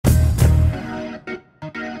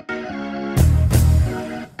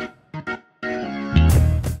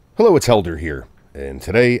Hello, it's Helder here, and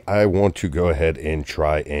today I want to go ahead and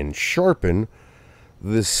try and sharpen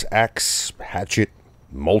this axe hatchet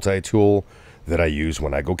multi-tool that I use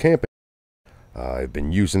when I go camping. I've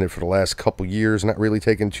been using it for the last couple years, not really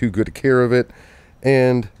taking too good care of it,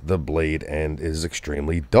 and the blade end is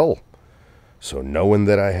extremely dull. So knowing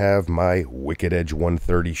that I have my Wicked Edge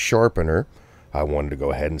 130 sharpener, I wanted to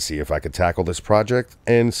go ahead and see if I could tackle this project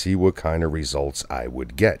and see what kind of results I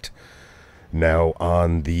would get. Now,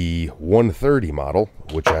 on the 130 model,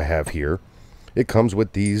 which I have here, it comes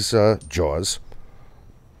with these jaws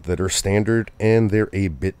that are standard, and they're a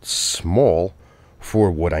bit small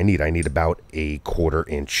for what I need. I need about a 1/4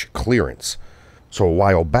 inch clearance. So a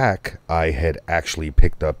while back, I had actually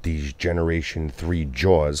picked up these Generation 3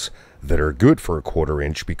 jaws that are good for a 1/4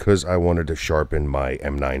 inch because I wanted to sharpen my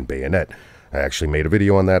M9 bayonet. I actually made a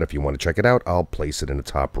video on that. If you want to check it out, I'll place it in the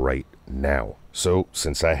top right now. So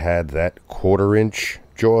since I had that 1/4 inch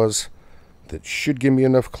jaws, that should give me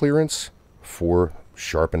enough clearance for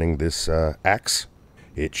sharpening this axe.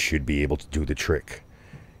 It should be able to do the trick.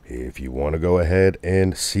 If you want to go ahead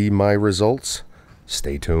and see my results,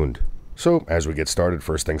 stay tuned. So as we get started,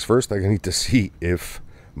 first things first, I need to see if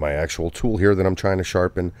my actual tool here that I'm trying to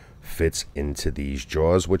sharpen fits into these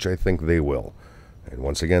jaws, which I think they will. And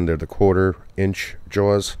once again, they're the 1/4 inch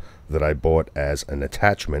jaws that I bought as an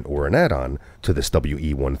attachment or an add-on to this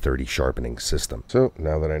WE130 sharpening system. So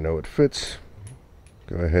now that I know it fits,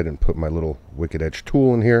 go ahead and put my little Wicked Edge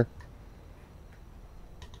tool in here.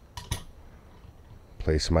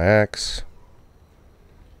 Place my axe.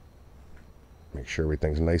 Make sure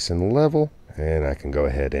everything's nice and level, and I can go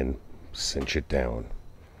ahead and cinch it down.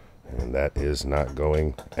 And that is not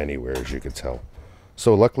going anywhere, as you can tell.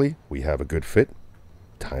 So luckily, we have a good fit.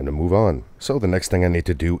 Time to move on. So the next thing I need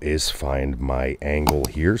to do is find my angle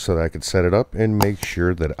here so that I can set it up and make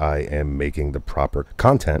sure that I am making the proper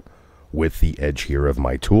content with the edge here of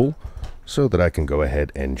my tool so that I can go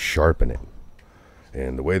ahead and sharpen it.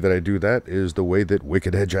 And the way that I do that is the way that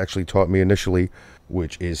Wicked Edge actually taught me initially,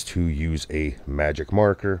 which is to use a magic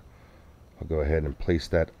marker. I'll go ahead and place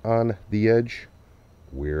that on the edge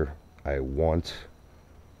where I want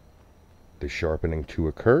the sharpening to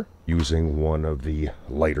occur using one of the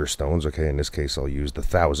lighter stones. Okay, in this case I'll use the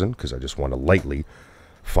 1000 because I just want to lightly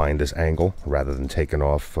find this angle rather than taking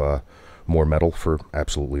off more metal for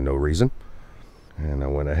absolutely no reason. And I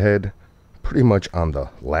went ahead pretty much on the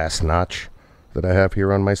last notch that I have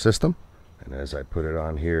here on my system, and as I put it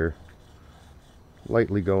on here,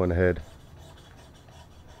 lightly going ahead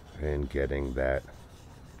and getting that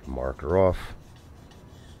marker off.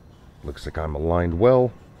 Looks like I'm aligned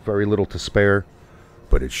well. Very little to spare,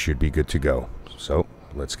 but it should be good to go. So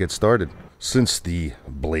let's get started. Since the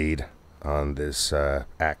blade on this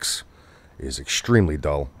axe is extremely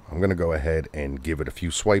dull, I'm going to go ahead and give it a few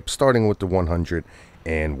swipes, starting with the 100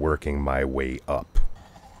 and working my way up.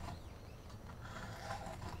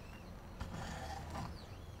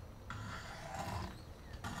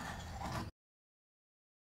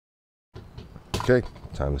 Okay,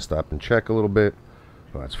 time to stop and check a little bit.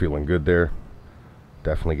 Well, that's feeling good there.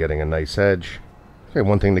 Definitely getting a nice edge. Okay,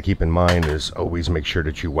 one thing to keep in mind is always make sure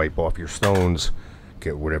that you wipe off your stones,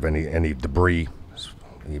 get rid of any debris,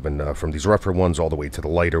 even from these rougher ones all the way to the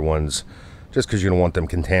lighter ones, just because you don't want them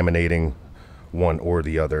contaminating one or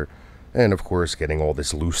the other. And of course, getting all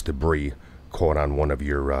this loose debris caught on one of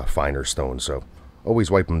your finer stones. So always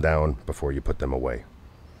wipe them down before you put them away.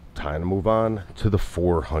 Time to move on to the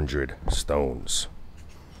 400 stones.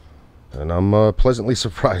 And I'm pleasantly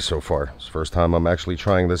surprised so far. It's the first time I'm actually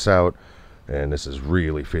trying this out, and this is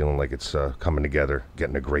really feeling like it's coming together,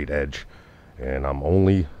 getting a great edge. And I'm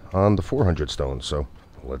only on the 400 stones, so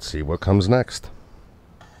let's see what comes next.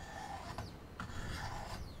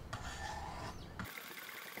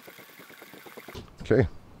 Okay,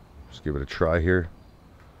 let's give it a try here.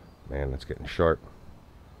 Man, that's getting sharp.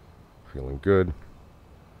 Feeling good.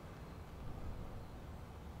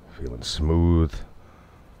 Feeling smooth.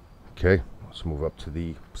 Okay, let's move up to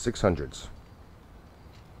the 600s.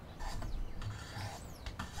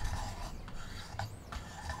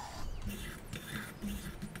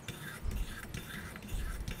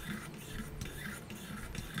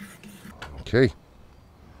 Okay.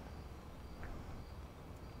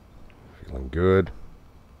 Feeling good.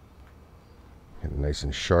 Getting nice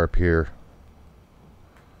and sharp here.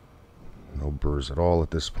 No burrs at all at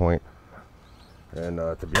this point. And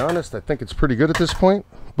to be honest, I think it's pretty good at this point,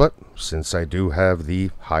 but since I do have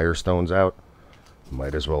the higher stones out,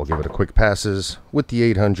 might as well give it a quick passes with the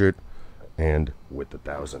 800 and with the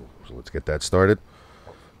 1000. So let's get that started.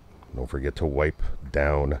 Don't forget to wipe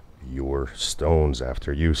down your stones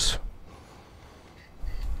after use.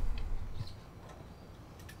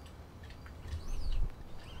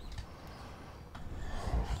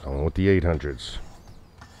 Going with the 800s.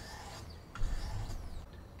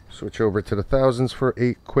 Switch over to the 1000s for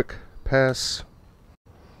a quick pass.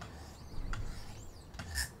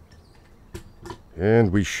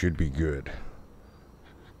 And we should be good.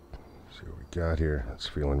 See what we got here. It's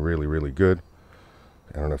feeling really, really good.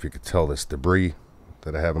 I don't know if you could tell this debris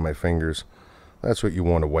that I have in my fingers. That's what you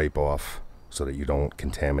want to wipe off so that you don't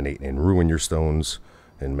contaminate and ruin your stones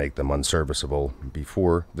and make them unserviceable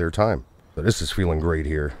before their time. So this is feeling great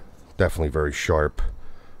here. Definitely very sharp.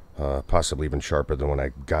 Possibly even sharper than when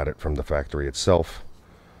I got it from the factory itself.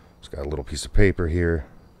 It's got a little piece of paper here.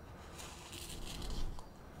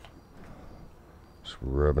 Just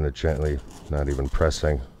rubbing it gently, not even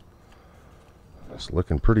pressing. It's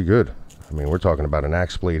looking pretty good. I mean, we're talking about an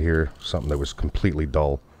axe blade here, something that was completely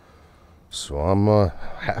dull. So I'm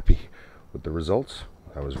happy with the results.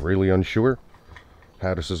 I was really unsure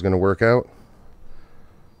how this is going to work out,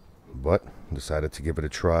 but decided to give it a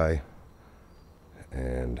try.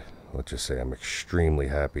 And let's just say I'm extremely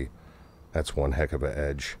happy. That's one heck of an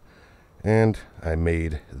edge. And I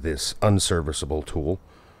made this unserviceable tool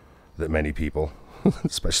that many people,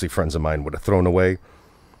 especially friends of mine, would have thrown away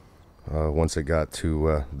once it got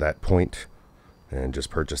to that point, and just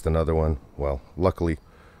purchased another one. Well, luckily,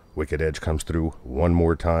 Wicked Edge comes through one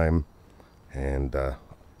more time and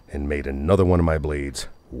made another one of my blades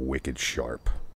wicked sharp.